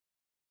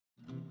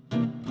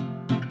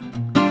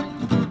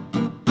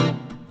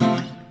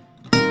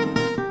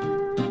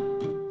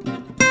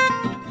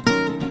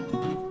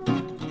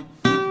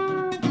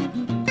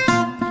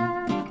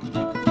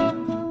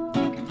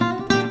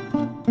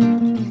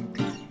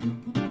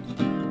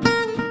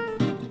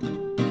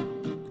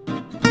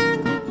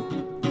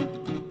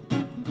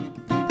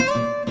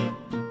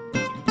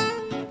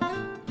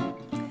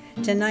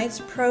Tonight's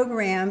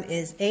program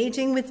is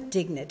Aging with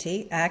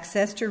Dignity,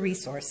 Access to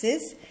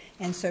Resources.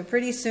 And so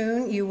pretty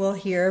soon you will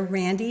hear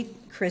Randy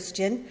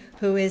Christian,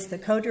 who is the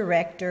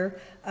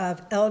co-director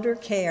of Elder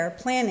Care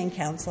Planning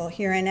Council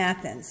here in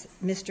Athens.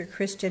 Mr.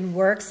 Christian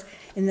works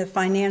in the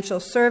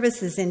financial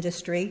services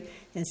industry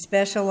and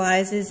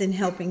specializes in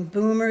helping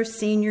boomers,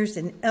 seniors,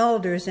 and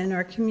elders in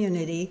our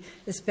community,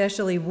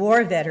 especially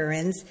war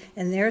veterans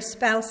and their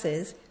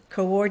spouses,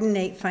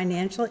 coordinate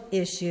financial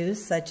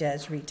issues such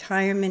as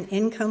retirement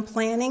income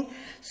planning,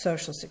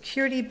 Social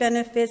Security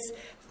benefits,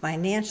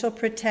 financial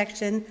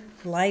protection,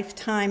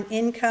 lifetime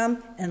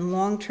income, and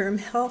long-term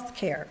health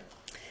care.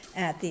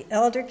 At the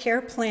Elder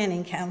Care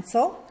Planning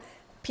Council,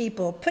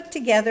 people put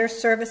together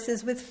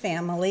services with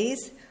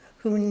families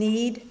who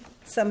need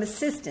some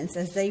assistance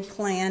as they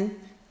plan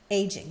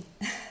aging.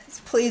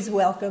 Please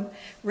welcome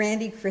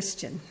Randy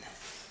Christian.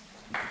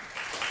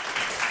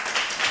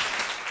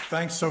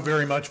 Thanks so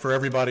very much for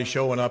everybody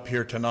showing up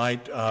here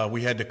tonight.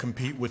 We had to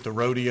compete with the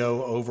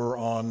rodeo over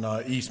on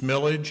East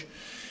Millage.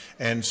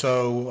 And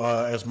so,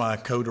 as my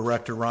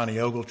co-director Ronnie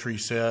Ogletree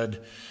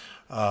said,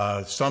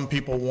 some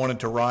people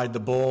wanted to ride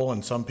the bull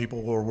and some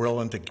people were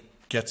willing to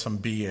get some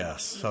BS.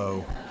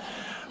 So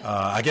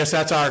I guess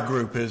that's our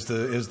group, is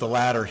the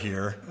latter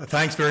here.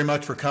 Thanks very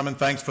much for coming.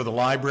 Thanks for the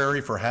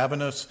library for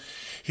having us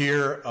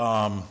here.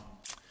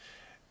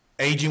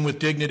 Aging with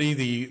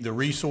Dignity, the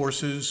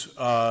resources.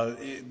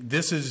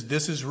 This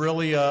is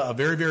really a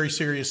very, very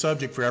serious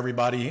subject for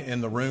everybody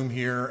in the room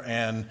here,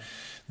 and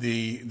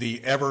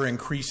the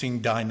ever-increasing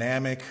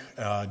dynamic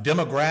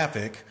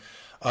demographic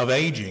of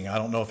aging. I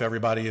don't know if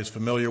everybody is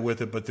familiar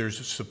with it, but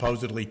there's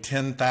supposedly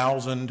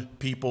 10,000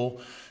 people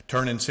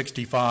turning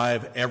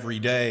 65 every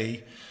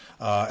day.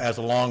 As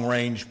a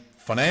long-range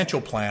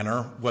financial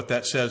planner, what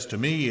that says to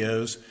me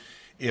is,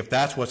 if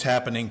that's what's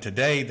happening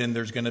today, then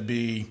there's going to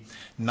be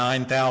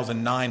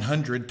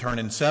 9,900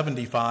 turning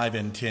 75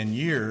 in 10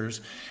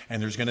 years,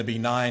 and there's going to be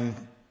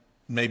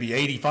maybe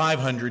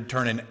 8,500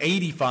 turning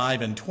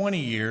 85 in 20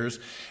 years,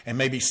 and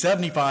maybe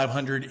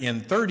 7,500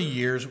 in 30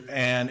 years,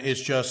 and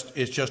it's just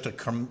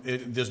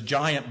this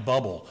giant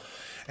bubble.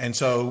 And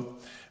so,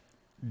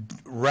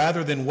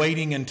 rather than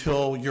waiting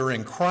until you're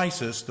in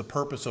crisis, the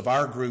purpose of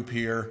our group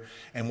here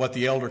and what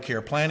the Elder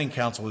Care Planning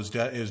Council is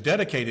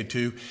dedicated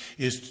to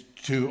is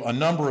to a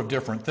number of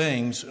different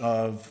things,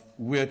 of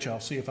which I'll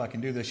see if I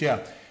can do this. Yeah,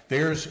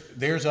 there's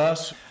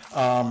us.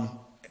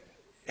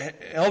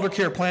 Elder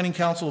Care Planning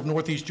Council of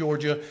Northeast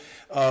Georgia,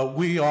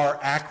 we are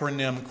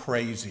acronym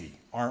crazy,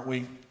 aren't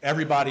we?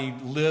 Everybody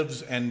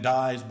lives and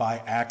dies by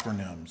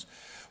acronyms.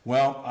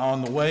 Well,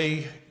 on the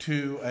way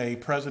to a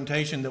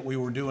presentation that we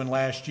were doing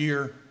last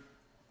year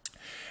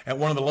at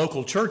one of the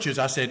local churches,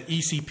 I said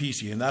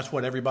ECPC, and that's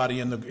what everybody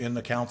in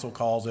the council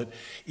calls it,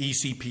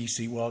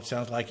 ECPC. Well, it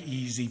sounds like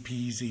easy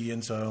peasy,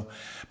 and so,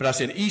 but I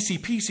said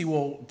ECPC,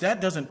 well, that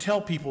doesn't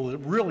tell people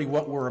really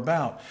what we're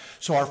about.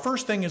 So our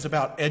first thing is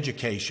about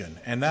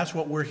education, and that's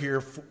what we're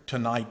here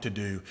tonight to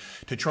do,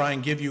 to try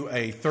and give you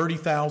a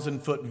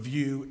 30,000-foot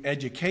view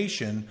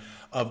education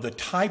of the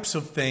types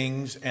of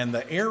things and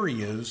the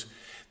areas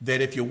that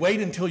if you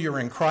wait until you're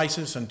in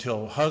crisis,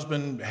 until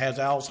husband has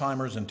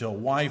Alzheimer's, until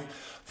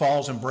wife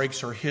falls and breaks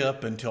her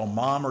hip, until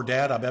mom or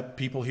dad, I bet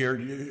people here,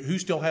 who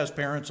still has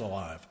parents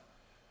alive?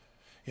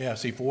 Yeah,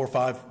 see, four,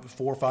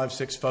 five,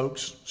 six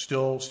folks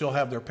still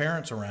have their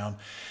parents around.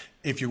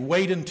 If you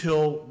wait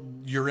until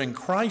you're in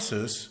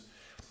crisis,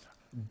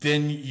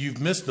 then you've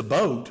missed the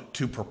boat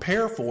to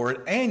prepare for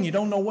it, and you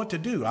don't know what to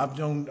do.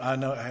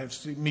 I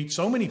meet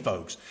so many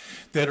folks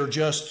that are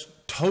just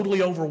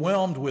totally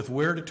overwhelmed with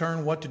where to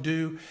turn, what to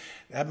do.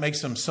 That makes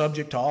them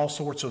subject to all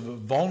sorts of,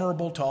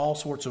 vulnerable to all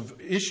sorts of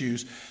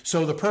issues.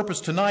 So the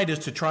purpose tonight is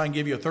to try and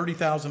give you a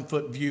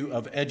 30,000-foot view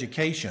of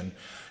education.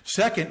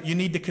 Second, you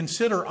need to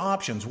consider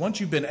options.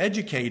 Once you've been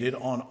educated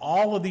on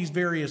all of these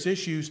various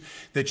issues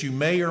that you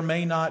may or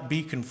may not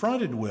be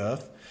confronted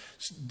with,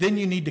 then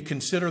you need to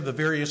consider the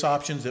various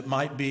options that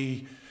might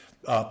be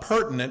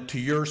pertinent to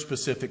your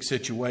specific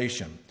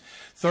situation.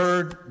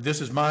 Third,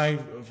 this is my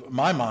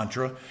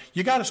mantra,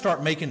 you got to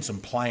start making some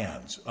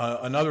plans.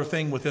 Another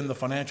thing within the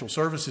financial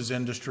services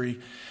industry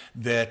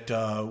that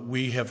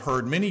we have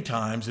heard many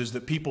times is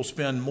that people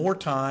spend more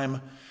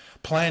time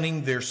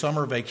planning their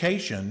summer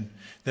vacation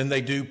than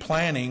they do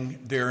planning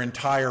their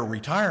entire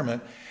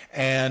retirement.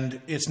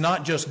 And it's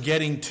not just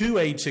getting to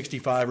age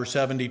 65 or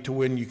 70 to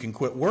when you can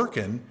quit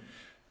working.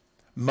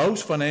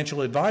 Most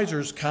financial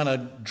advisors kind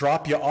of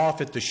drop you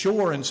off at the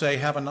shore and say,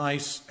 have a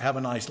nice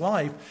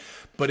life.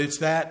 But it's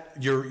that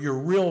your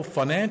real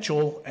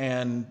financial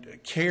and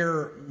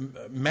care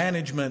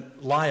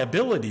management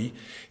liability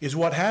is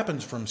what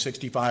happens from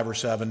 65 or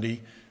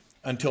 70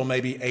 until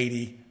maybe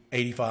 80,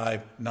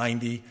 85,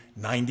 90,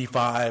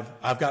 95.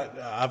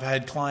 I've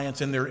had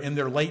clients in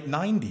their late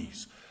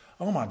 90s.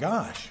 Oh my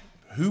gosh,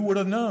 who would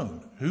have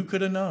known? Who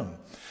could have known?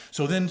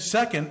 So then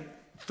second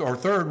or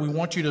third, we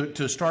want you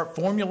to start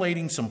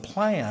formulating some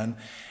plan,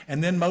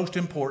 and then most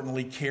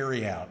importantly,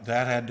 carry out.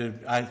 That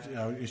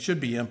it should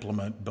be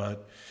implement,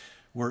 but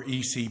We're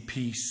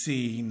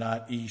ECPC,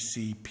 not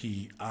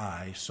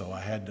ECPI, so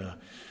I had to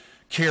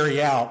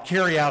carry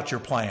out your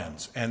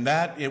plans. And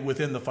that,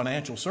 within the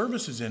financial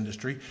services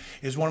industry,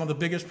 is one of the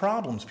biggest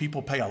problems.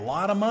 People pay a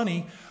lot of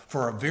money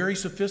for a very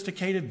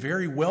sophisticated,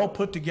 very well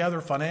put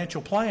together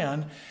financial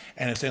plan,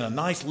 and it's in a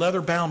nice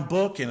leather-bound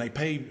book, and they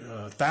pay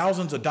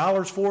thousands of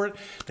dollars for it.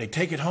 They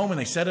take it home and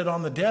they set it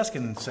on the desk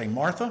and say,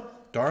 "Martha,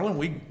 darling,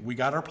 we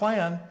got our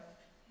plan."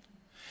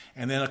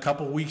 And then a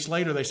couple of weeks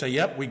later, they say,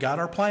 "Yep, we got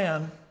our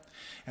plan."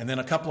 And then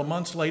a couple of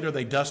months later,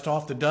 they dust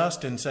off the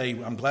dust and say,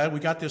 "I'm glad we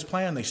got this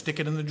plan." They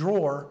stick it in the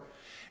drawer.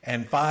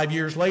 And 5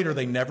 years later,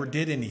 they never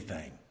did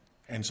anything.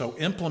 And so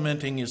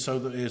implementing is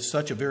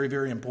such a very,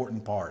 very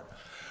important part.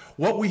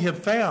 What we have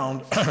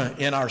found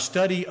in our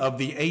study of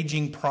the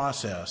aging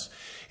process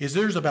is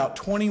there's about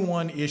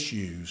 21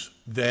 issues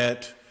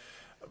that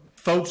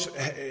folks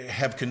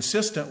have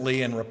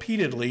consistently and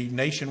repeatedly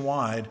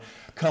nationwide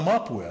come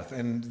up with.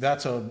 And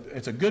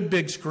it's a good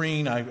big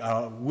screen.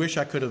 I wish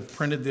I could have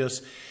printed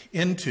this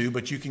into,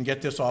 but you can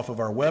get this off of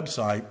our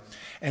website.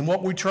 And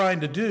what we're trying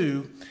to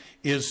do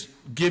is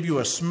give you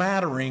a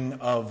smattering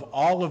of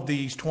all of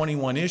these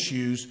 21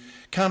 issues,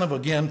 kind of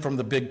again from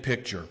the big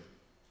picture.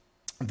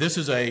 This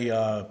is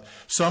a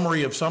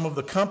summary of some of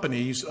the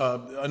companies.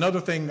 Another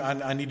thing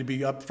I need to be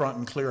upfront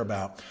and clear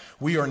about.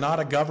 We are not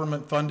a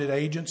government-funded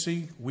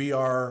agency. We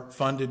are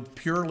funded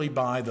purely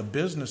by the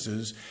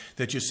businesses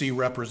that you see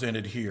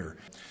represented here.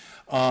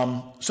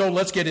 So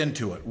let's get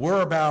into it.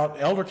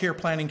 Elder Care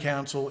Planning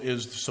Council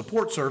is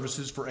support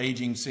services for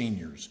aging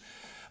seniors.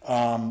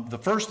 The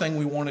first thing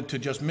we wanted to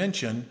just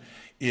mention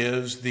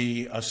is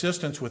the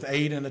Assistance with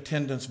Aid and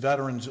Attendance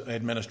Veterans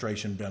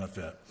Administration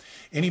benefit.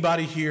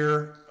 Anybody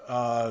here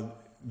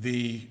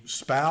the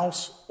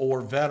spouse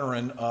or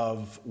veteran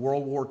of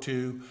World War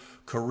II,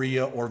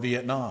 Korea, or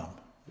Vietnam?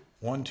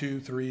 1, 2,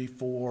 3,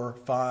 4,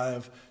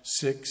 5,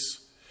 6.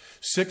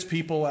 6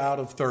 people out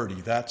of 30.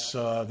 That's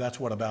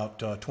what, about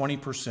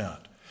 20%.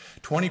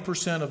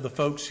 20% of the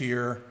folks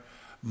here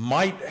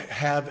might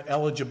have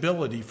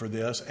eligibility for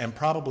this and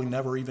probably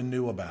never even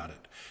knew about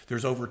it.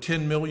 There's over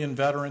 10 million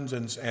veterans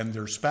and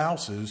their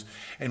spouses,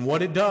 and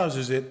what it does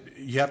is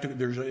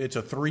it's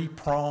a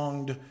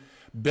 3-pronged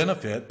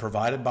benefit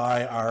provided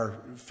by our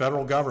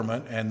federal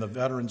government and the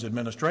Veterans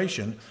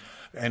Administration.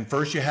 And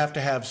first, you have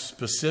to have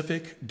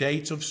specific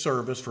dates of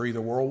service for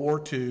either World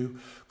War II,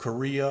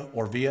 Korea,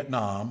 or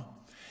Vietnam,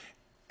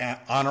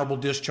 honorable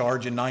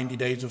discharge in 90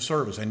 days of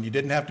service. And you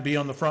didn't have to be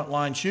on the front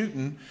line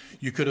shooting.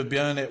 You could have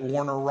been at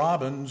Warner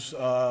Robins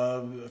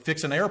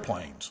fixing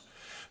airplanes.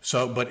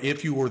 But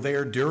if you were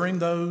there during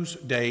those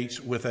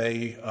dates with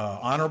a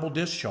honorable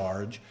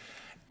discharge,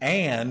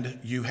 and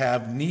you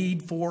have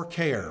need for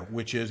care,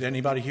 which is,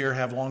 anybody here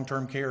have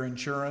long-term care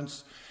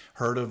insurance?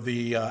 Heard of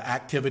the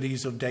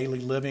activities of daily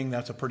living?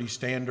 That's a pretty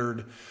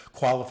standard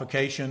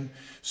qualification.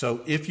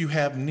 So if you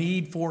have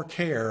need for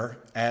care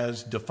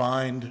as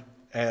defined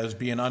as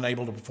being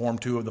unable to perform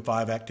 2 of the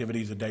 5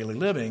 activities of daily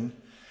living,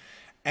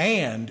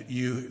 and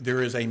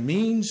there is a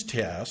means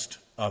test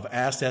of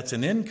assets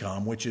and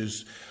income, which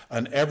is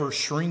an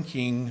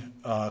ever-shrinking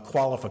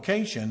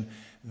qualification,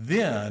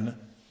 then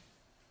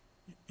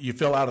you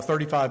fill out a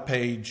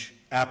 35-page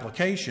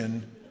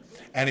application,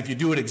 and if you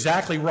do it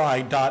exactly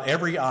right, dot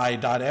every I,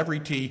 dot every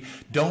T,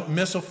 don't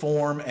miss a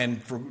form, and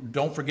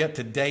don't forget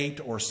to date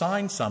or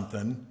sign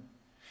something,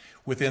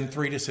 within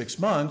 3 to 6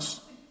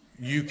 months,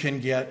 you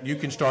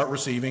can start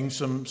receiving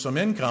some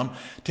income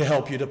to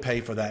help you to pay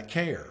for that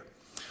care.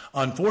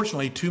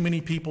 Unfortunately, too many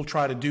people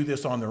try to do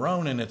this on their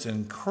own, and it's an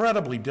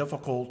incredibly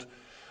difficult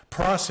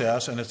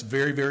process, and it's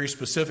very, very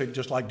specific,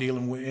 just like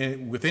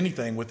dealing with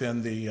anything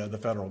within the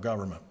federal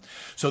government.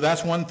 So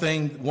that's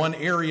one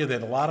area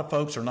that a lot of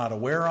folks are not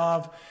aware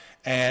of,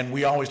 and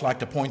we always like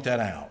to point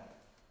that out.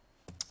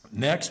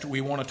 Next,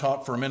 we want to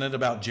talk for a minute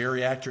about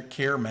geriatric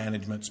care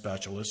management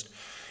specialist.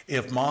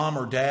 If mom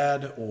or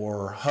dad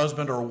or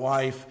husband or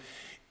wife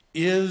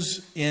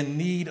is in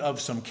need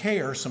of some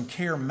care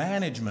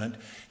management,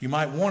 you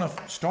might want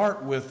to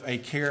start with a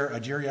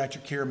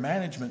geriatric care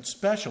management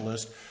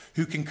specialist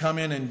who can come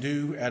in and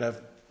do, at a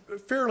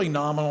fairly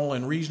nominal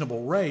and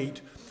reasonable rate,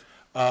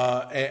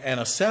 an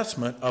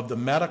assessment of the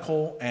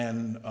medical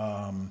and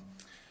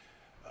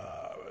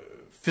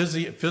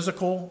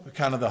physical,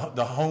 kind of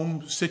the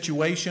home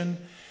situation,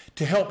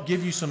 to help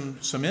give you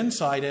some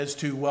insight as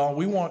to, well,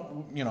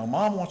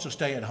 mom wants to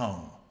stay at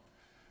home.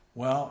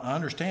 Well, I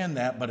understand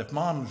that, but if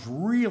mom's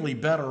really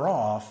better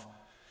off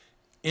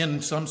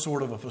in some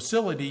sort of a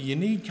facility, you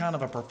need kind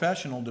of a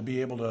professional to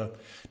be able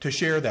to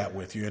share that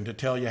with you and to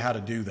tell you how to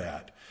do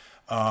that.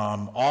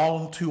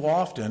 All too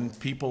often,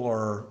 people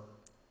are,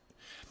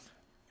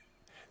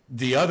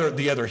 the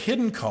other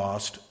hidden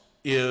cost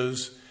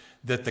is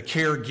that the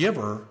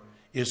caregiver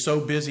is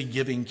so busy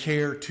giving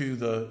care to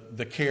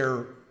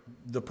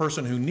the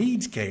person who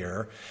needs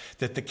care,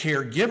 that the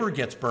caregiver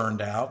gets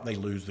burned out. They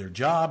lose their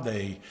job.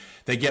 They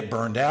get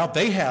burned out.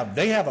 They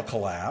have a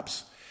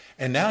collapse.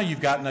 And now you've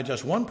got not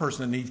just one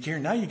person that needs care,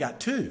 now you got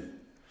 2.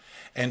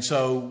 And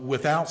so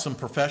without some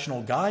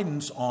professional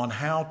guidance on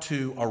how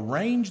to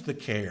arrange the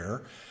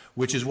care,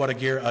 which is what a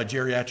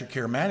geriatric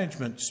care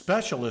management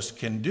specialist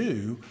can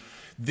do,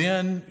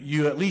 then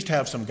you at least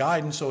have some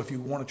guidance. So if you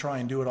want to try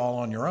and do it all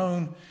on your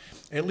own,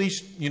 at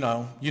least you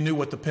knew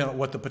what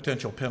the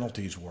potential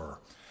penalties were.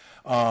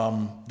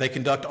 They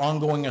conduct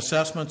ongoing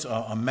assessments.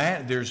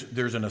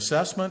 There's an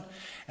assessment,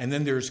 and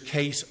then there's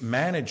case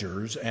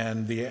managers.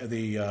 And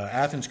the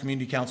Athens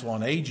Community Council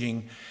on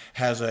Aging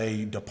has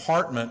a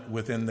department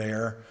within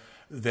there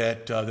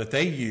that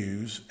they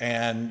use,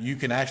 and you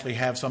can actually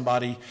have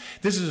somebody.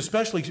 This is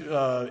especially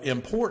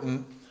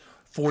important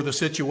for the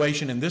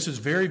situation, and this is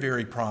very,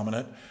 very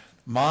prominent.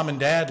 Mom and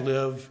dad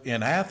live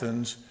in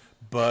Athens,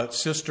 but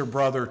sister,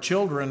 brother,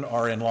 children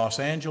are in Los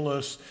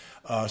Angeles,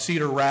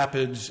 Cedar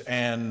Rapids,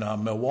 and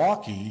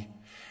Milwaukee,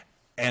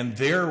 and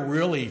they're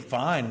really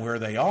fine where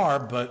they are,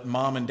 but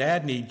mom and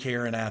dad need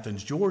care in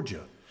Athens,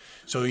 Georgia.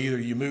 So either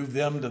you move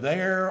them to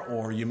there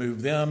or you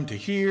move them to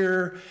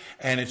here,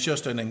 and it's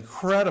just an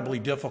incredibly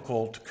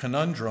difficult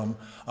conundrum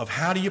of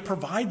how do you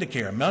provide the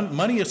care?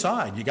 Money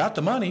aside, you got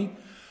the money,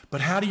 but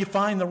how do you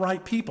find the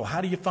right people?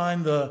 How do you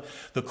find the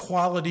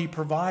quality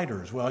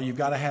providers? Well, you've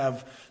got to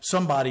have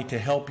somebody to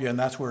help you, and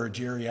that's where a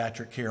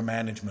geriatric care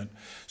management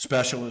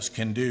specialist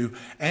can do,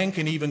 and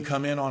can even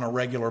come in on a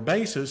regular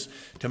basis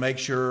to make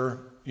sure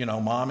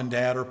mom and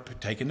dad are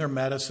taking their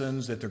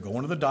medicines, that they're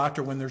going to the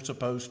doctor when they're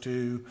supposed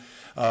to,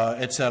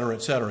 et cetera,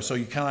 et cetera. So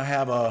you kind of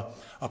have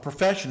a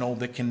professional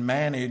that can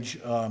manage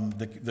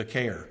the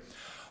care.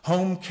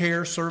 Home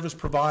care service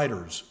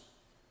providers.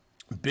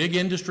 Big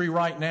industry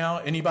right now.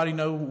 Anybody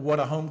know what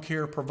a home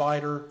care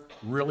provider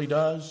really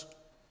does?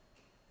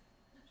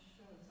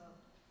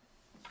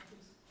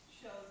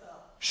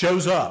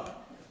 Shows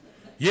up.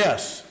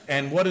 Yes.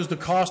 And what is the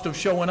cost of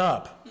showing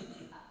up?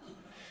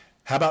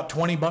 How about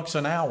 $20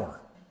 an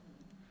hour?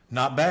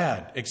 Not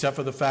bad, except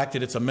for the fact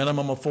that it's a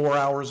minimum of 4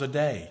 hours a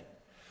day.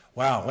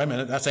 Wow, wait a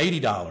minute, that's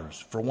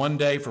 $80 for 1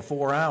 day for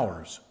 4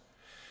 hours.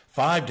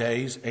 5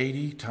 days,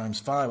 80 times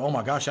 5. Oh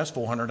my gosh, that's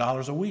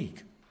 $400 a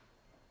week.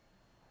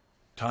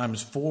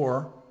 Times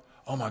 4,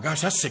 oh my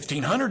gosh, that's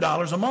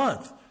 $1,600 a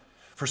month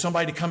for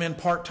somebody to come in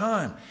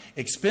part-time.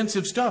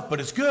 Expensive stuff, but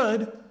it's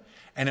good,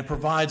 and it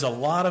provides a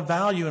lot of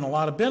value and a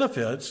lot of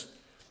benefits,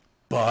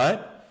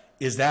 but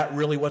is that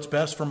really what's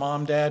best for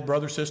mom, dad,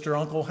 brother, sister,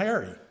 Uncle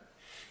Harry?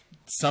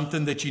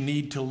 Something that you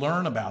need to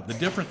learn about. The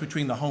difference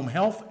between the home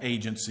health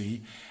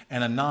agency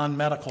and a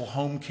non-medical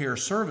home care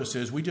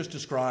services, we just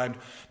described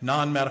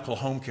non-medical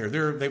home care.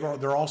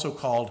 They're also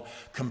called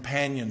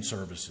companion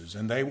services,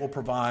 and they will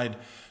provide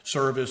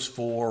service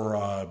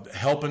for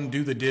helping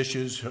do the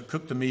dishes,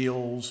 cook the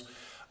meals,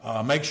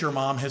 make sure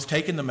mom has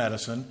taken the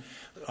medicine.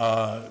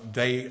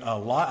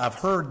 I've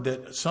heard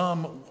that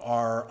some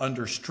are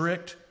under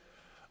strict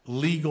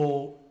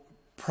legal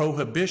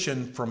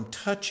prohibition from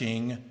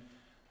touching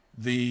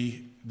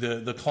the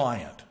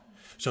client.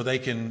 So they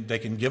can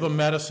give them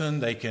medicine,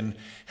 they can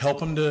help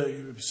them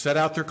to set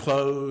out their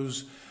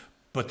clothes,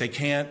 but they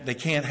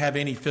can't have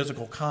any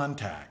physical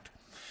contact.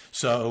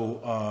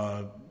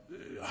 So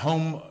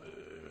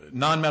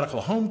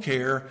non-medical home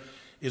care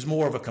is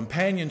more of a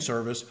companion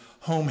service.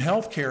 Home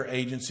health care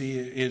agency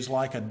is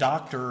like a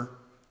doctor,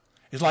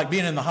 is like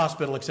being in the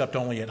hospital except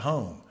only at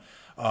home.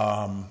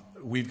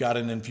 We've got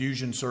an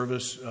infusion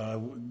service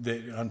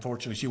that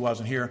unfortunately she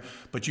wasn't here,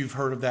 but you've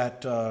heard of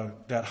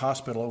that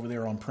hospital over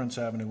there on Prince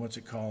Avenue. What's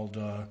it called?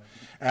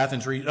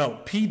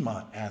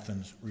 Piedmont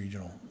Athens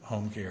Regional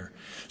Home Care.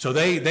 So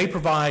they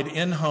provide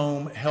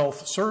in-home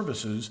health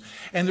services,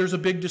 and there's a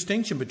big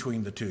distinction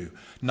between the two.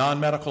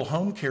 Non-medical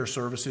home care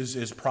services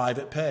is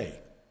private pay.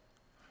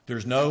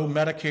 There's no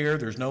Medicare,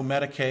 there's no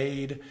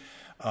Medicaid,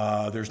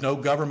 there's no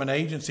government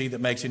agency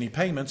that makes any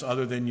payments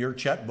other than your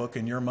checkbook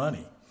and your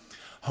money.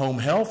 Home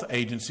health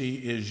agency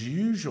is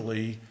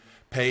usually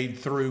paid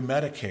through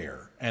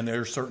Medicare, and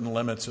there are certain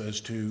limits as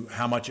to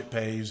how much it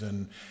pays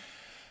and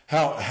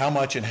how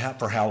much and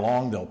for how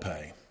long they'll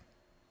pay.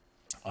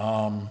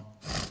 Home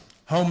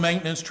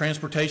maintenance,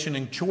 transportation,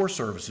 and chore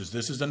services.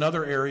 This is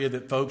another area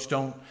that folks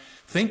don't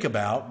think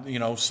about.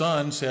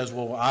 Son says,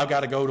 well, I've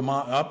got to go to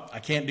mom. I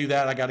can't do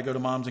that. I got to go to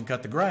mom's and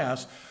cut the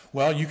grass.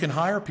 Well, you can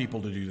hire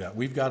people to do that.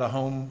 We've got a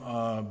home,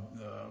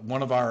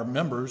 one of our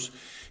members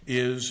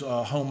is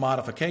home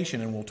modification,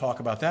 and we'll talk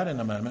about that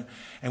in a moment.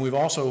 And we've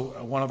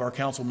also, one of our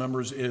council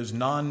members is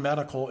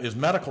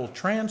medical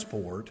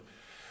transport,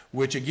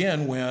 which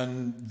again,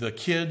 when the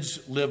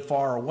kids live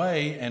far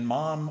away and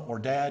mom or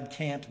dad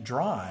can't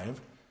drive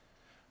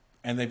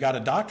and they've got a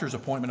doctor's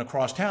appointment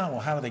across town,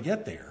 well, how do they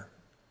get there?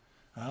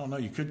 I don't know,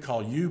 you could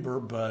call Uber,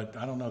 but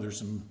I don't know, there's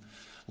some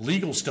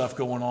legal stuff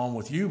going on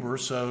with Uber,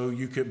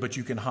 but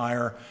you can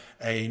hire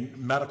a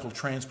medical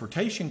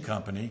transportation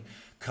company,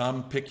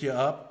 come pick you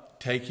up,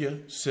 take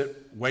you,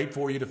 wait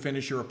for you to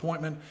finish your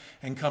appointment,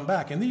 and come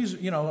back. And these,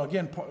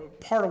 again,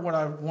 part of what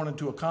I wanted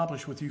to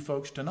accomplish with you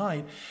folks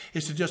tonight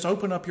is to just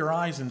open up your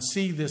eyes and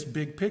see this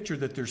big picture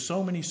that there's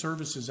so many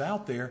services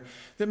out there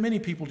that many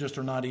people just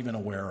are not even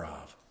aware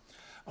of.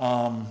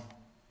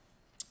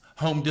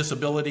 home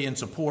disability and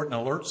support and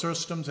alert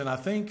systems, and I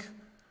think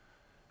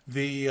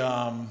the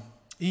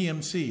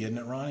EMC, isn't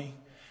it, Ronnie?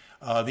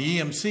 The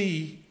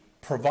EMC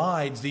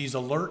provides these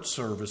alert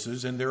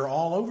services, and they're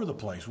all over the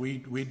place.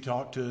 We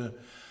talked to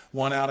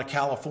one out of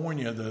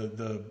California,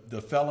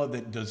 the fellow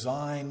that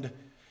designed.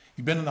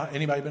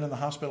 Anybody been in the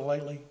hospital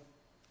lately?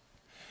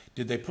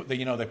 Did they put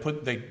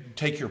they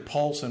take your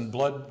pulse and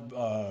blood,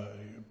 I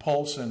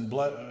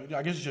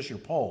guess it's just your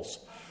pulse.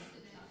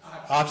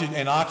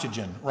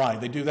 Oxygen,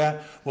 right. They do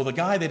that. Well, the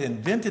guy that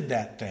invented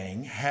that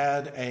thing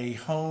had a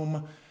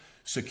home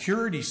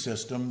security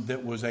system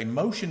that was a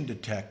motion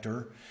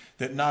detector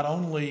that not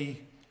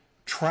only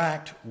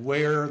tracked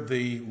where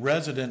the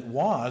resident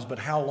was, but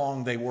how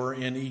long they were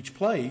in each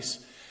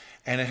place.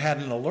 And it had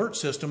an alert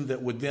system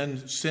that would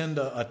then send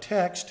a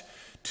text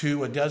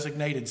to a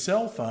designated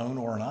cell phone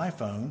or an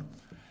iPhone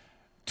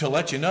to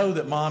let you know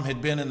that mom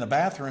had been in the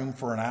bathroom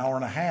for an hour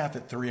and a half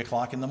at 3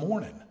 o'clock in the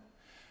morning.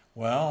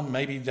 Well,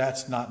 maybe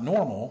that's not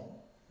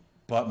normal,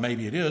 but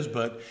maybe it is,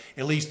 but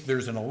at least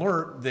there's an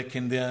alert that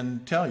can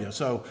then tell you.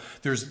 So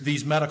there's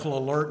these medical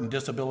alert and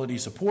disability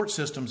support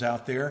systems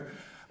out there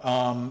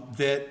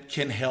that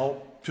can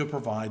help to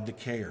provide the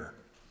care.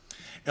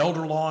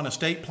 Elder law and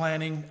estate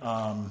planning.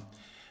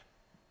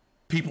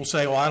 People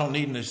say, well, I don't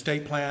need an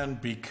estate plan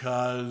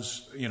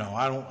because,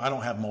 I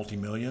don't have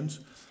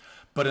multi-millions.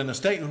 But an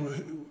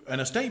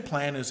estate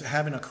plan is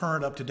having a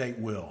current up-to-date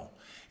will.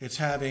 It's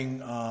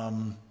having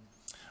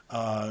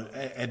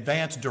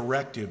advanced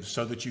directives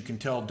so that you can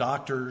tell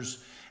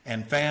doctors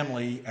and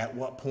family at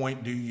what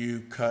point do you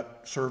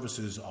cut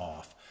services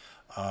off.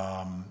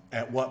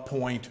 At what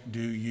point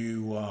do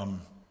you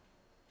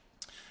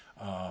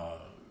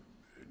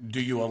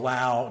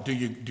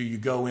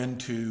go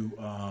into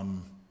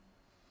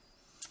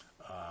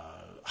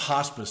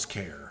hospice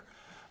care?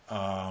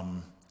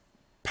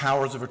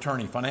 Powers of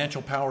attorney,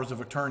 financial powers of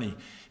attorney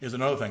is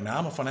another thing. Now,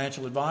 I'm a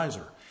financial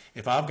advisor.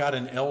 If I've got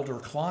an elder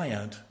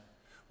client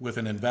with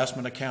an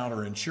investment account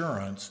or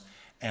insurance,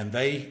 and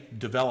they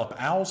develop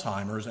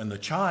Alzheimer's, and the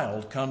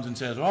child comes and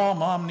says, "Oh,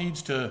 mom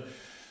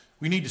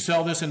we need to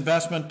sell this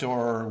investment,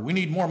 or we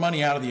need more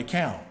money out of the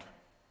account,"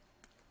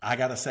 I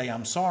got to say,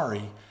 I'm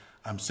sorry,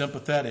 I'm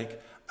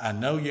sympathetic, I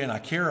know you and I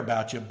care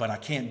about you, but I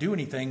can't do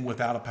anything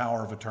without a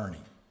power of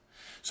attorney.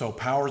 So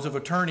powers of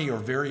attorney are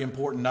very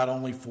important, not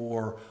only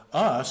for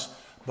us,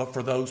 but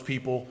for those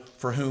people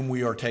for whom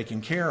we are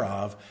taking care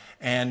of.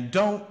 And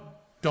don't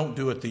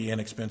do it the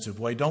inexpensive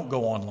way. Don't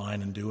go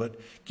online and do it.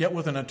 Get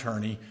with an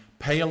attorney,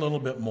 pay a little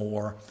bit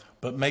more,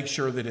 but make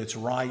sure that it's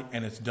right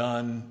and it's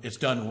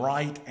done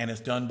right, and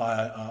it's done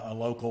by a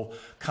local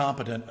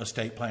competent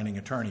estate planning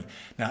attorney.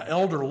 Now,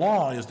 elder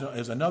law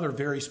is another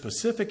very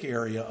specific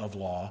area of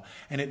law,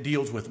 and it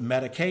deals with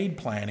Medicaid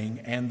planning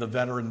and the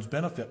veterans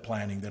benefit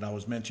planning that I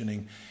was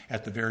mentioning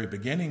at the very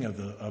beginning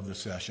of the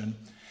session.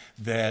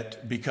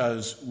 That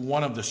because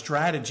one of the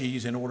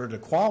strategies in order to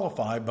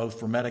qualify both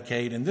for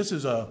Medicaid, and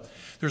there's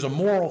a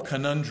moral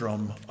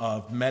conundrum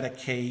of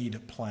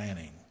Medicaid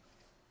planning.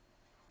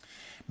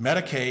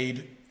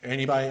 Medicaid,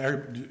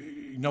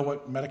 anybody know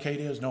what Medicaid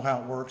is? Know how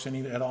it works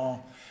at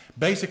all?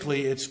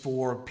 Basically, it's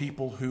for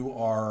people who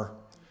are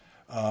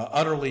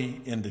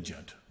utterly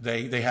indigent.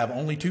 They have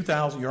only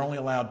 $2,000. You're only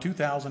allowed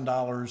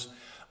 $2,000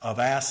 of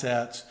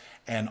assets,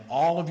 and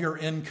all of your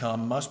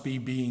income must be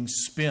being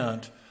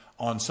spent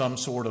on some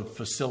sort of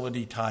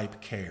facility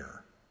type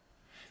care.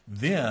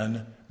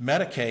 Then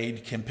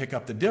Medicaid can pick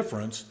up the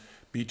difference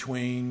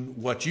between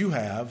what you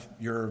have,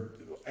 your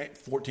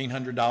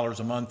 $1,400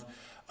 a month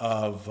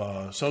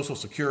of Social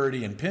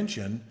Security and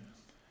pension,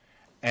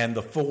 and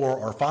the $4,000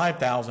 or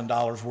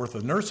 $5,000 worth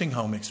of nursing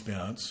home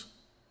expense,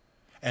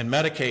 and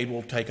Medicaid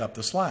will take up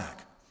the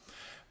slack.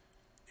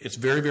 It's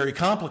very, very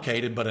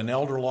complicated, but in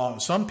elder law,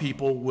 some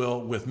people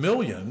with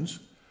millions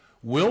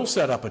will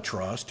set up a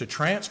trust to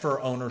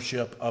transfer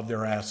ownership of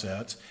their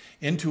assets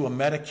into a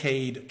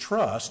Medicaid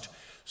trust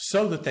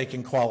so that they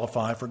can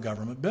qualify for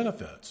government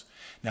benefits.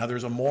 Now,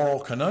 there's a moral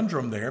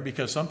conundrum there,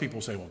 because some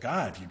people say, well,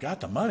 God, if you've got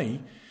the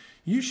money,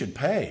 you should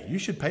pay. You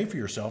should pay for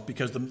yourself,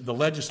 because the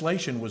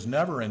legislation was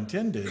never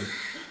intended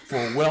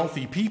for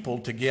wealthy people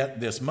to get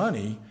this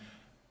money.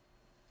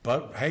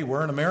 But, hey,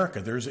 we're in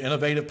America. There's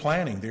innovative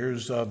planning.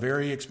 There's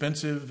very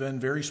expensive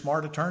and very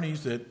smart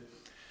attorneys that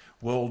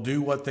will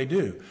do what they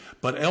do.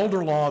 But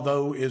elder law,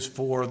 though, is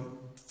for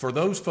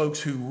those folks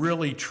who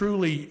really,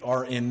 truly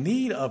are in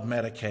need of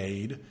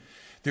Medicaid.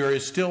 There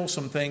is still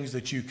some things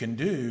that you can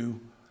do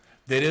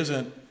that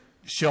isn't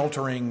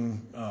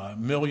sheltering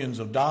millions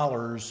of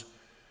dollars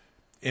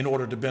in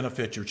order to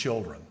benefit your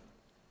children.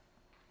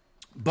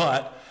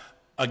 But,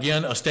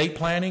 again, estate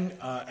planning,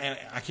 and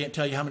I can't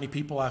tell you how many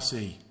people I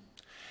see.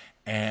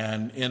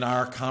 And in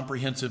our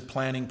comprehensive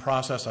planning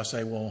process, I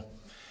say, well,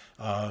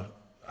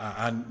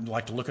 I'd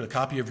like to look at a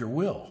copy of your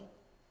will.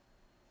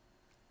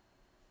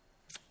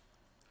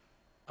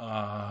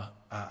 I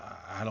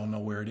don't know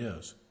where it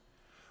is.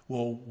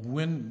 Well,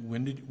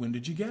 when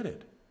did you get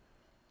it?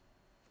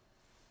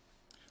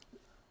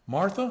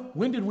 Martha,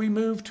 when did we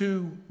move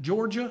to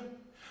Georgia?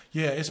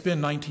 Yeah, it's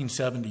been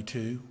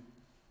 1972.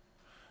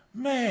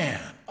 Man,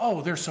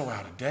 oh, they're so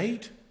out of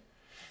date.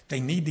 They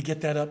need to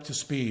get that up to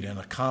speed, and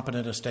a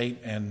competent estate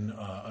and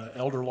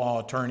elder law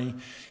attorney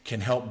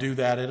can help do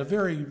that at a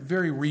very,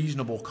 very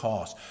reasonable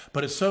cost.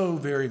 But it's so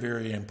very,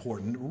 very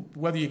important.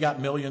 Whether you got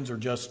millions or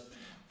just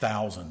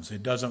thousands,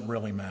 it doesn't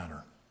really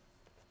matter.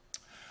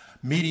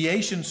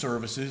 Mediation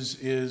services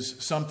is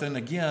something,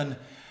 again,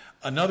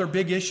 another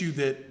big issue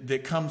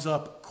that comes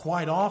up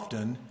quite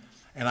often,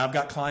 and I've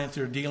got clients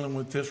that are dealing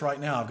with this right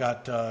now. I've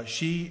got,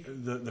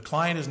 the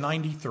client is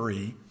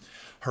 93,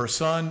 her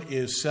son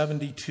is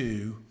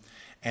 72,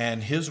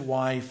 and his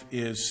wife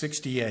is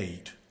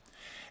 68.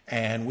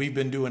 And we've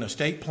been doing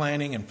estate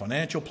planning and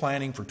financial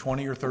planning for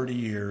 20 or 30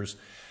 years.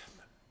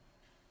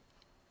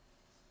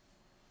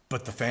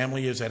 But the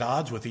family is at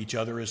odds with each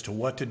other as to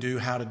what to do,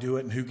 how to do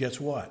it, and who gets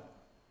what.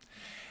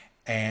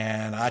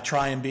 And I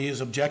try and be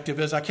as objective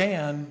as I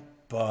can,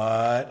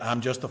 but I'm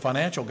just a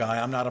financial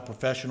guy. I'm not a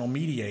professional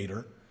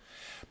mediator.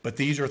 But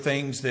these are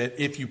things that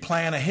if you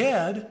plan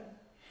ahead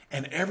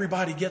and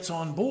everybody gets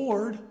on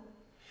board,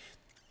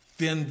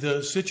 then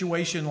the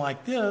situation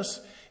like this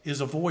is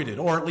avoided,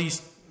 or at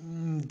least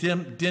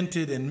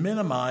dented and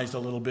minimized a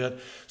little bit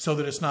so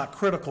that it's not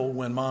critical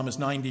when mom is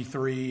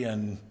 93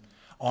 and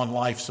on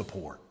life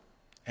support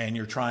and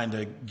you're trying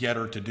to get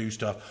her to do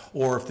stuff,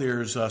 or if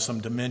there's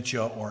some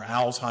dementia or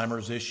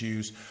Alzheimer's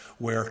issues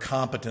where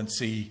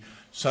competency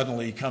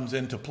suddenly comes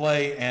into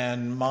play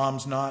and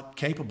mom's not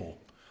capable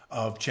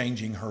of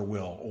changing her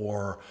will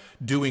or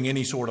doing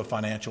any sort of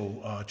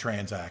financial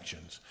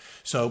transactions.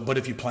 So, but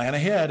if you plan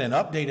ahead and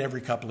update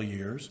every couple of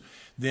years,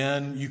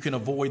 then you can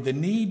avoid the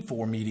need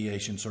for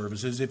mediation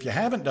services. If you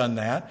haven't done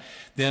that,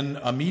 then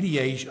a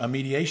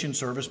mediation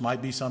service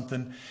might be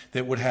something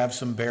that would have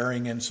some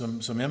bearing and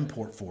some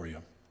import for you.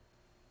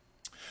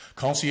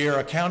 Concierge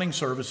accounting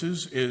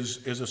services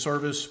is a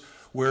service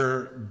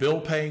where bill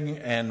paying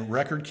and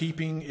record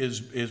keeping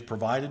is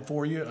provided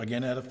for you,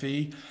 again at a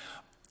fee.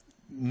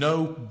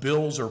 No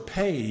bills are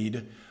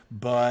paid,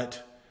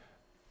 but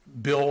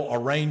bill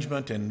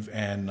arrangement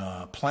and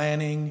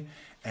planning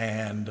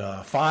and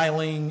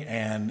filing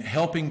and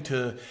helping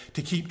to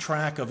keep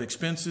track of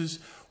expenses.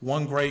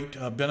 One great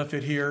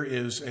benefit here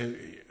is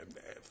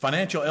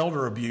financial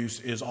elder abuse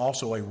is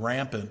also a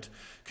rampant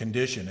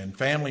condition, and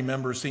family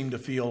members seem to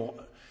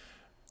feel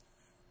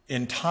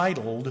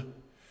entitled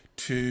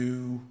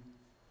to,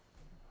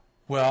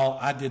 well,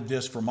 I did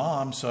this for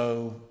mom,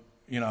 so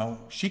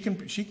she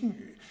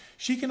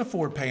can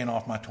afford paying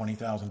off my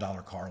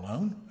 $20,000 car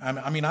loan.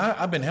 I mean,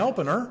 I've been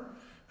helping her.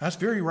 That's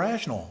very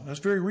rational. That's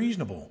very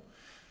reasonable.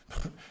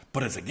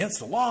 But it's against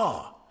the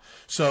law.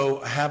 So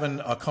having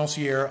a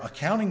concierge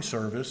accounting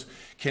service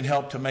can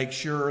help to make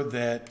sure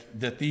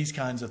that these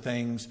kinds of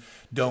things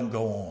don't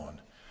go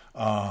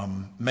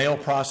on. Mail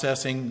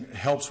processing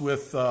helps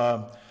with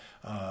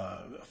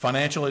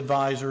financial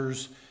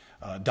advisors,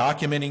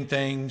 documenting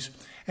things.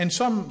 And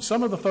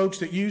some of the folks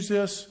that use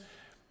this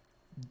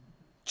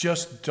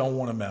just don't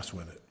want to mess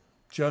with it.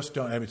 Just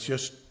don't. It's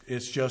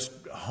just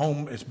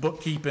home. It's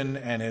bookkeeping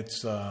and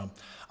it's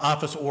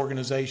office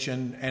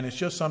organization, and it's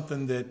just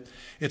something that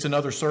it's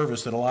another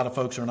service that a lot of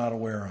folks are not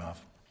aware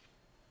of.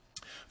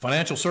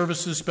 Financial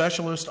services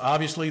specialist.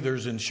 Obviously,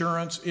 there's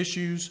insurance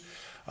issues.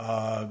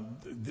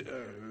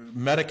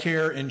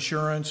 Medicare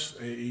insurance.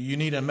 You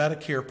need a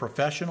Medicare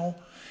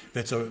professional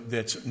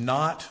that's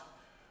not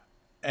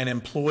an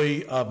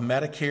employee of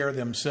Medicare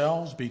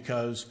themselves,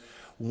 because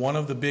one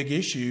of the big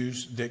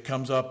issues that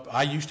comes up,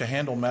 I used to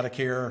handle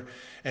Medicare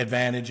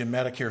Advantage and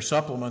Medicare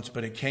supplements,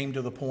 but it came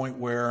to the point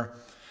where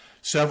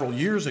several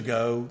years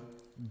ago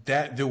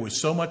that there was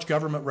so much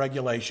government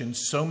regulation,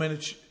 so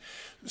much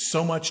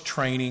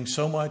training,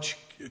 so much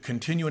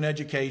continuing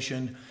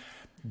education,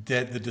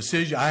 that the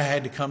decision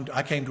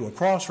I came to a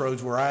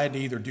crossroads where I had to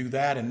either do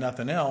that and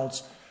nothing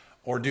else,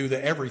 or do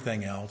the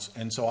everything else.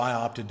 And so I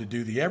opted to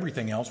do the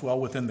everything else. Well,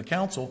 within the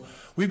council,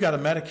 we've got a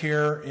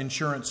Medicare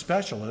insurance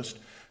specialist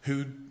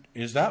who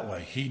is that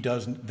way. He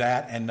does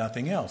that and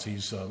nothing else.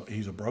 He's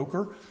a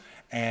broker,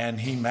 and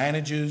he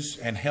manages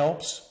and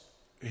helps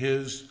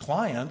his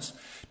clients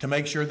to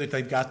make sure that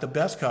they've got the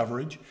best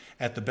coverage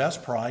at the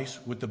best price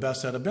with the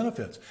best set of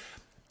benefits.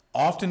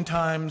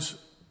 Oftentimes,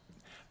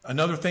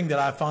 another thing that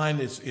I find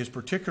is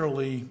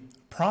particularly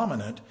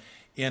prominent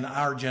in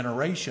our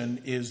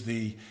generation is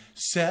the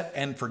set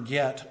and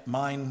forget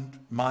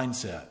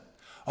mindset.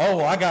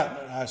 Oh,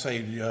 I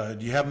say, do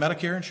you have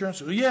Medicare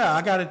insurance? Yeah,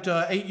 I got it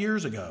 8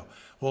 years ago.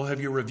 Well, have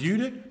you reviewed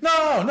it? No,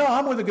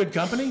 I'm with a good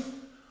company.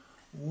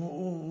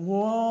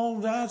 Well,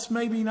 that's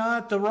maybe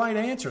not the right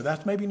answer.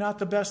 That's maybe not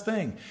the best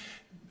thing.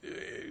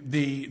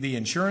 The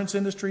insurance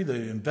industry, the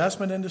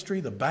investment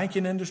industry, the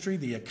banking industry,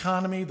 the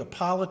economy, the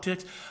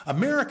politics,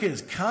 America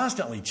is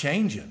constantly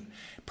changing,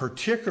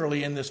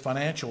 particularly in this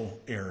financial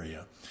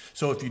area.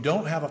 So if you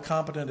don't have a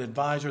competent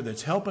advisor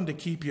that's helping to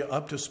keep you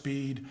up to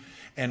speed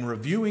and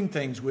reviewing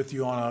things with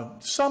you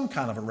on some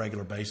kind of a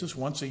regular basis,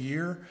 once a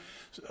year,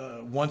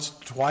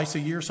 twice a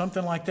year,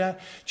 something like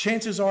that,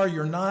 chances are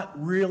you're not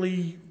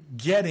really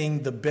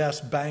getting the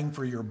best bang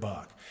for your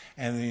buck.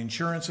 and the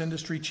insurance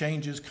industry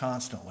changes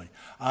constantly.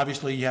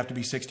 Obviously, you have to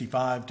be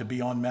 65 to be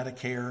on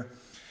Medicare,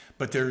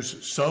 but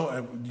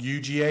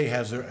UGA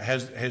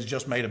has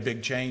just made a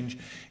big change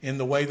in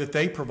the way that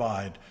they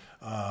provide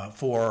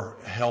for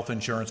health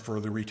insurance for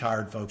the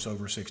retired folks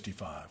over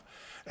 65.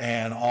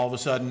 And all of a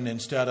sudden,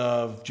 instead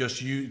of just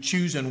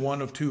choosing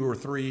one of 2 or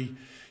 3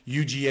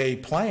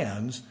 UGA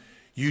plans,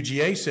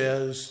 UGA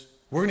says,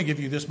 we're going to give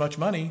you this much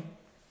money.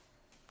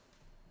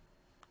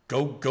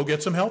 Go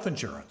get some health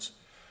insurance.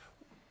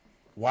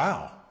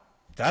 Wow,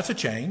 that's a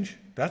change.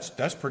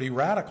 That's pretty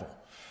radical.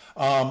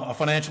 A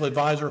financial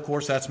advisor, of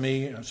course, that's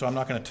me, so I'm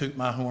not going to toot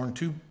my horn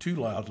too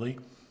loudly.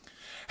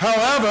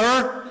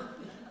 However,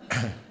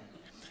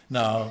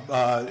 no,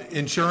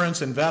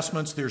 insurance,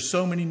 investments, there's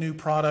so many new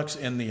products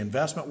in the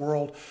investment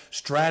world,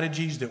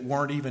 strategies that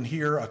weren't even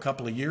here a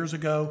couple of years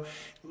ago,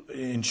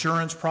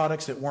 insurance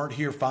products that weren't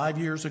here 5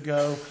 years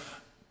ago,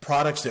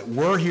 products that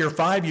were here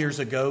 5 years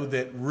ago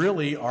that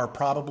really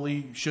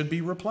should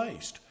be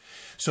replaced.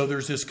 So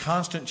there's this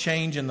constant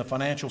change in the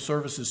financial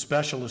services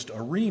specialist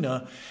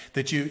arena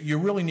that you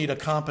really need a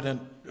competent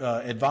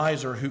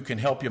advisor who can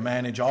help you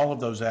manage all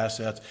of those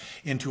assets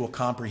into a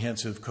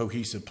comprehensive,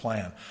 cohesive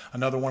plan.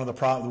 One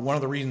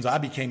of the reasons I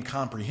became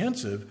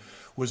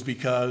comprehensive was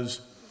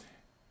because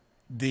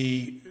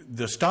the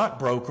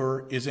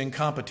stockbroker is in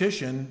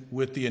competition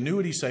with the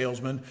annuity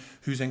salesman,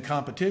 who's in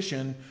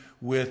competition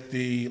with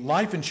the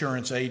life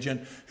insurance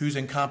agent, who's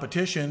in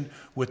competition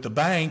with the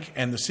bank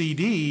and the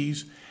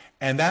CDs.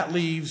 And that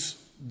leaves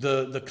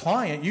the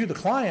client,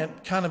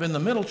 kind of in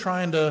the middle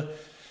trying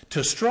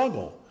to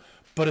struggle.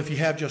 But if you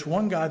have just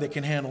one guy that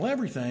can handle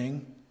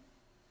everything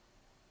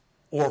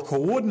or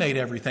coordinate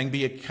everything,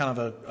 be a kind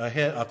of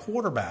a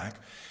quarterback,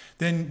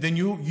 then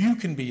you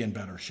can be in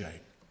better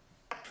shape.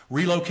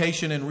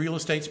 Relocation and real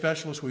estate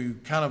specialists, we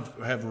kind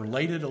of have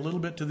related a little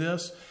bit to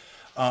this.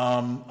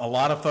 A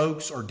lot of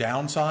folks are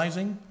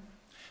downsizing.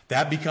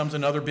 That becomes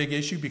another big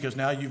issue because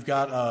now you've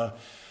got a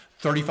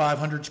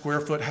 3,500 square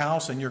foot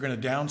house and you're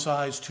going to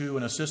downsize to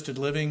an assisted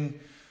living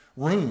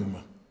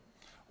room.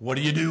 What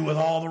do you do with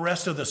all the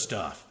rest of the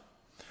stuff?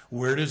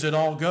 Where does it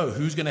all go?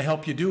 Who's going to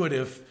help you do it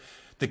if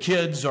the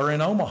kids are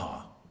in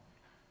Omaha?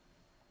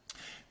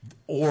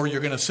 Or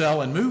you're going to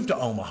sell and move to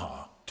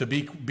Omaha to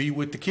be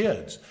with the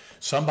kids.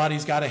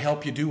 Somebody's got to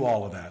help you do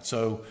all of that.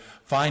 So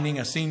finding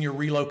a senior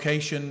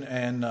relocation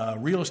and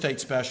real estate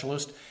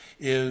specialist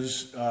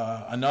is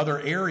another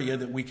area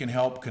that we can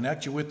help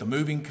connect you with, the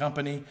moving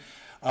company.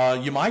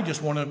 You might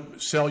just want to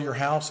sell your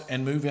house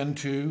and move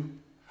into,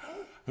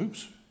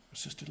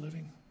 assisted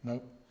living?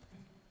 Nope.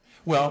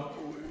 Well,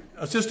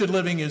 assisted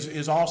living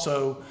is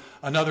also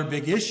another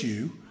big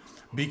issue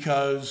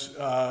because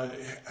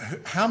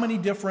how many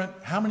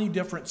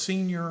different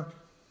senior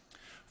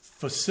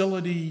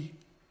facility,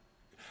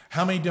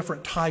 how many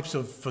different types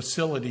of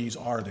facilities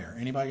are there?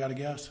 Anybody got a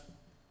guess?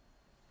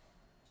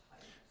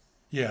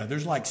 Yeah,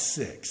 there's like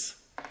 6.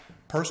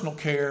 Personal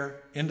care,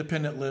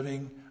 independent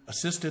living,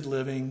 assisted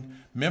living,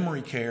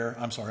 memory care,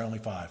 only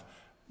 5,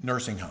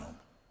 nursing home.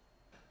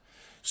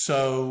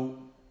 So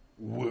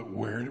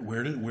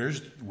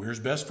where's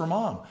best for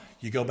mom?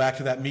 You go back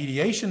to that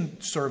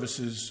mediation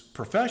services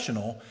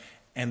professional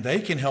and they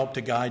can help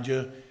to guide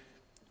you.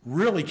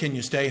 Really, can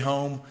you stay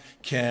home?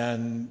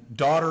 Can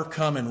daughter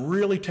come and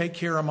really take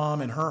care of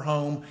mom in her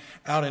home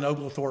out in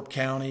Oglethorpe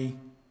County?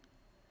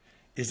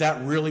 Is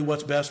that really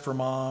what's best for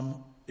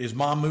mom? Is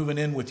mom moving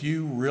in with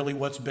you really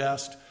what's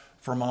best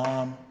for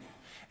mom?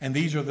 And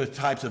these are the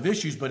types of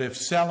issues. But if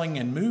selling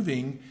and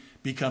moving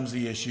becomes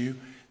the issue,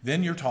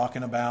 then you're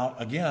talking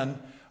about, again,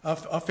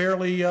 a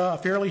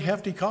fairly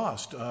hefty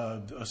cost.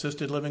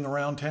 Assisted living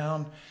around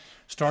town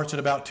starts at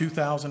about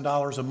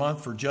 $2,000 a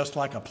month for just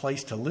like a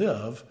place to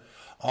live,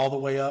 all the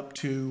way up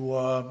to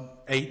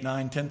 $8,000,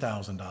 $9,000,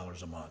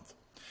 $10,000 a month.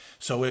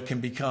 So it can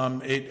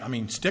become,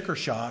 sticker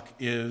shock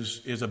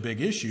is a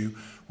big issue,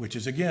 which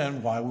is,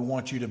 again, why we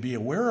want you to be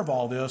aware of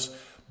all this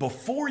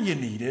before you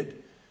need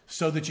it,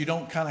 so that you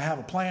don't kind of have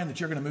a plan that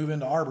you're going to move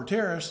into Arbor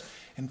Terrace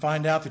and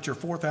find out that your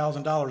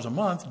 $4,000 a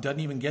month doesn't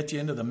even get you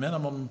into the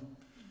minimum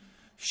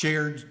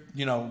shared,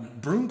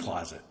 broom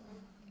closet.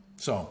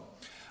 So,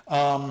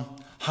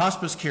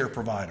 hospice care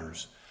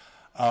providers.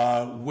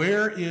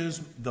 Where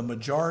is the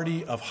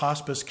majority of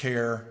hospice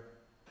care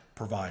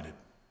provided?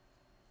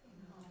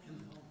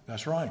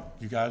 That's right.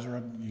 You guys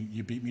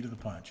you beat me to the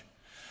punch.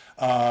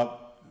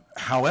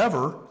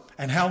 However,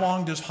 and how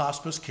long does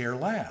hospice care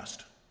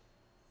last?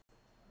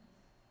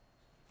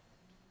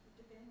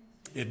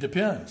 It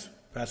depends.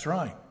 That's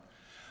right.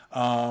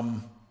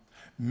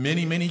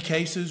 Many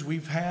cases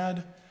we've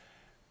had,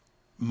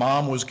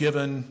 mom was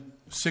given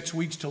 6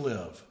 weeks to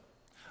live.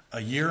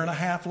 A year and a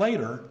half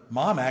later,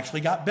 mom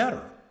actually got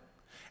better,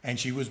 and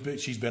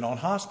she's been on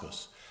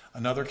hospice.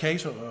 Another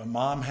case,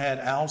 mom had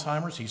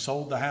Alzheimer's. He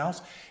sold the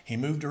house. He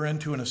moved her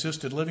into an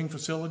assisted living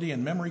facility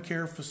and memory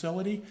care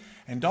facility,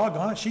 and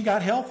doggone it, she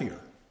got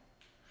healthier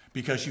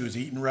because she was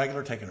eating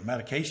regular, taking her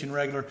medication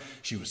regular.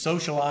 She was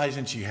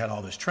socializing. She had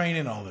all this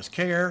training, all this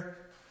care.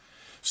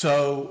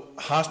 So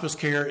hospice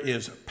care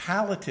is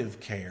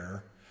palliative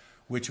care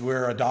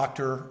where a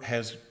doctor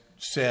has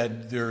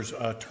said there's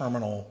a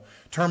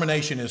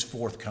termination is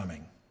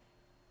forthcoming.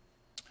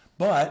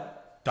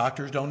 But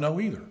doctors don't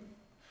know either.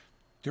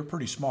 They're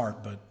pretty smart,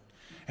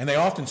 and they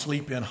often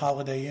sleep in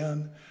Holiday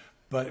Inn,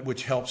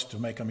 which helps to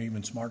make them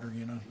even smarter,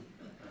 you know.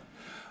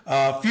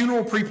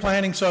 Funeral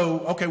pre-planning. So,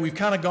 okay, we've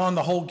kind of gone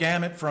the whole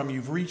gamut from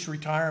you've reached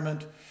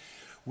retirement,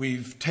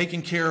 we've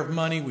taken care of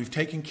money, we've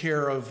taken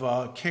care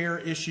of care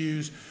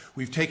issues,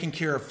 we've taken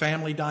care of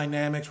family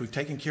dynamics, we've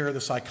taken care of the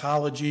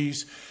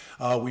psychologies,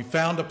 we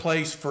found a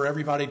place for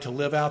everybody to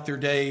live out their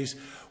days.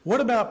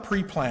 What about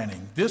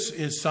pre-planning? This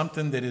is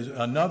something that is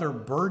another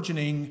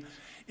burgeoning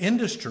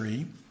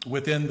industry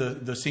within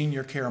the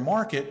senior care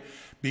market,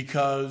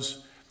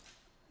 because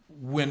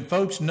when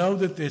folks know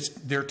that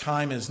their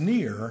time is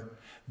near,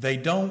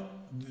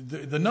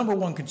 the number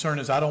one concern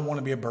is, I don't want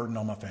to be a burden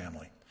on my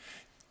family.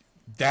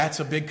 That's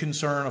a big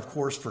concern, of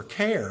course, for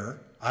care.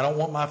 I don't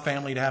want my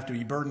family to have to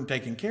be burdened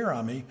taking care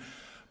of me.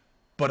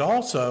 But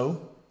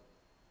also,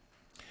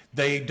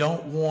 they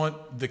don't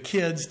want the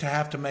kids to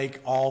have to make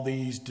all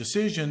these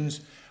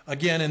decisions,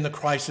 again, in the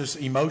crisis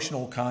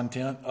emotional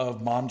content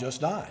of mom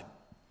just died.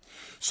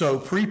 So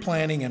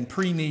pre-planning and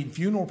pre-need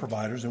funeral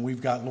providers, and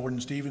we've got Lord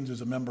and Stevens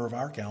as a member of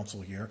our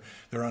council here.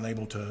 They're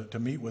unable to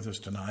meet with us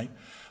tonight.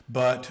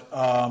 But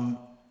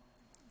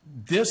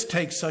this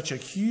takes such a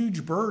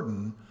huge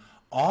burden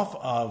off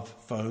of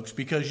folks,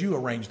 because you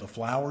arrange the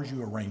flowers,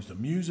 you arrange the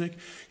music,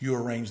 you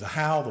arrange the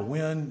how, the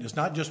when. It's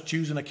not just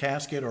choosing a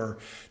casket or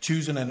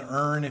choosing an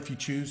urn if you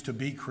choose to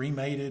be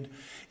cremated.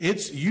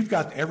 You've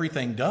got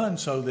everything done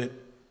so that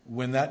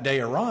when that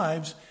day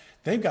arrives,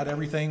 they've got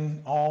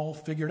everything all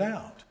figured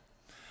out.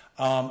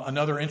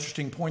 Another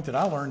interesting point that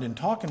I learned in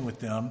talking with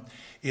them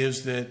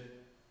is that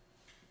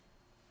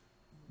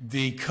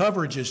the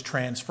coverage is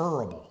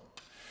transferable.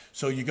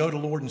 So you go to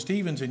Lord and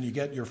Stevens and you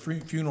get your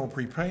funeral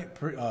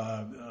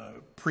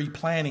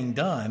pre-planning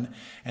done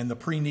and the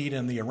pre-need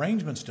and the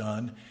arrangements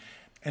done.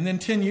 And then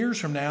 10 years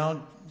from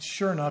now,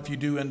 sure enough, you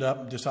do end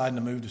up deciding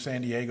to move to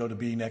San Diego to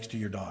be next to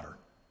your daughter.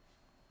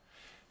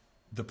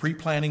 The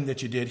pre-planning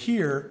that you did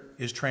here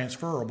is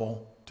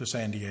transferable to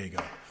San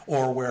Diego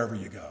or wherever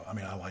you go. I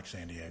mean, I like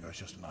San Diego. It's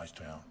just a nice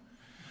town.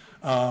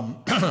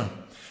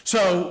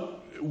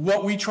 So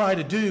what we try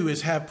to do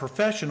is have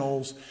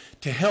professionals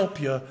to help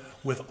you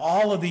with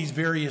all of these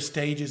various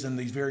stages and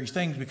these various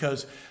things,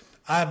 because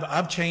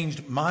I've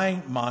changed my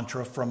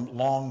mantra from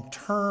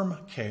long-term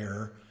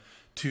care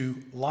to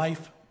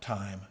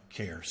lifetime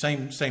care.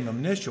 Same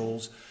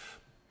initials,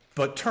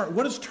 but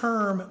what does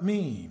term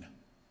mean?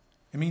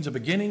 It means a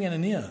beginning and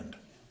an end.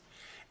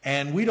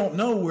 And we don't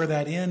know where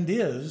that end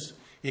is.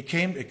 It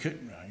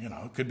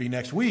could be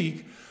next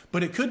week,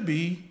 but it could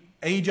be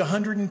age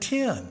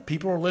 110.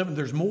 People are living.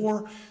 There's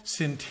more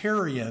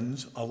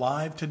centenarians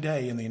alive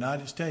today in the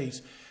United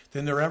States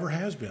than there ever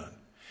has been.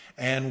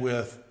 And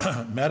with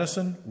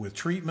medicine, with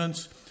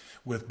treatments,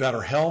 with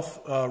better health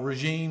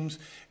regimes,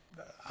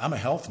 I'm a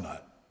health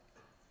nut.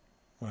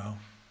 Well,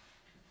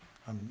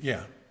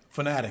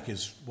 fanatic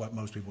is what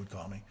most people would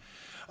call me.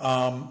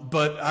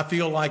 But I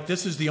feel like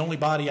this is the only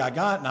body I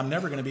got, and I'm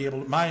never going to be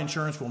able to, my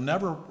insurance will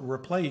never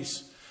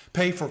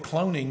pay for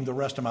cloning the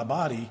rest of my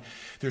body.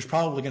 There's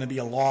probably going to be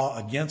a law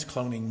against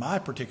cloning my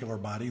particular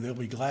body. They'll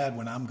be glad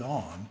when I'm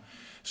gone.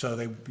 So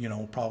they,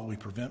 will probably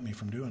prevent me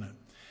from doing it.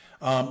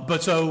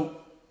 But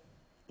so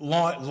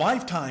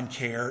lifetime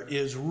care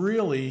is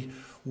really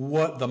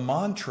what the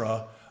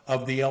mantra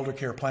of the Elder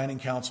Care Planning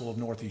Council of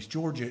Northeast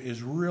Georgia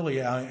is really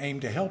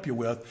aimed to help you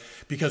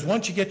with, because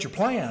once you get your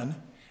plan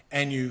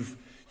and you've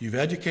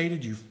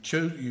educated,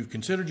 you've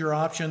considered your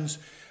options,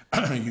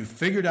 you've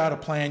figured out a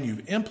plan,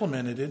 you've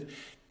implemented it,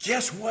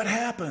 guess what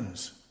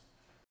happens?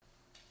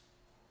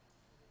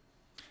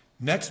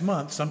 Next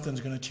month,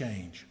 something's going to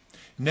change.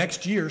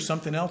 Next year,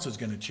 something else is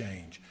going to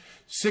change.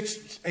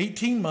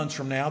 18 months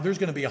from now, there's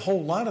going to be a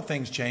whole lot of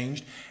things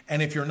changed.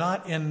 And if you're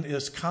not in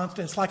this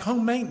constant, it's like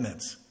home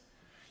maintenance.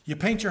 You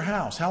paint your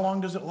house. How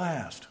long does it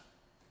last?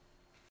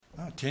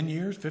 10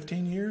 years,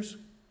 15 years?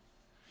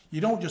 You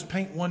don't just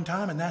paint one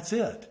time and that's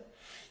it.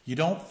 You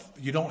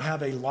don't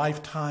have a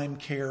lifetime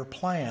care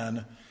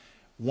plan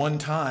one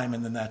time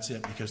and then that's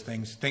it, because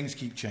things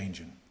keep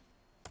changing.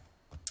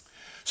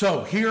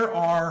 So here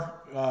are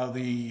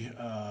the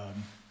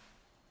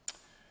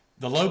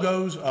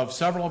logos of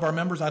several of our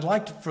members. I'd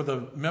like for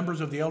the members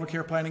of the Elder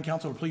Care Planning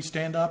Council to please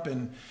stand up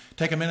and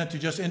take a minute to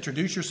just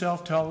introduce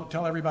yourself,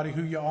 tell everybody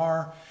who you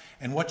are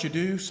and what you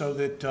do, so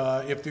that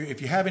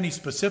if you have any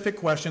specific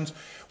questions,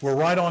 we're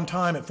right on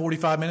time at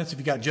 45 minutes. If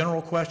you've got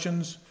general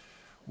questions,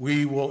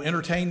 we will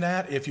entertain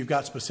that. If you've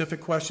got specific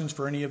questions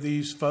for any of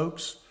these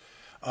folks,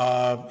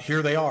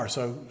 here they are.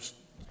 So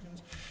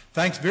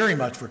thanks very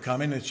much for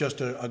coming. It's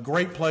just a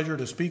great pleasure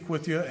to speak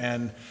with you,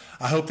 and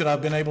I hope that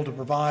I've been able to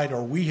provide,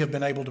 or we have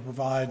been able to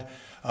provide,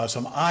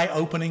 some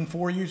eye-opening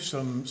for you,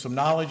 some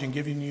knowledge, and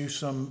giving you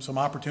some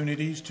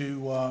opportunities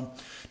to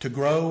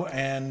grow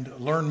and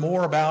learn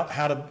more about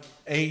how to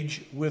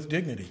age with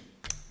dignity.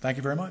 Thank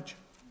you very much.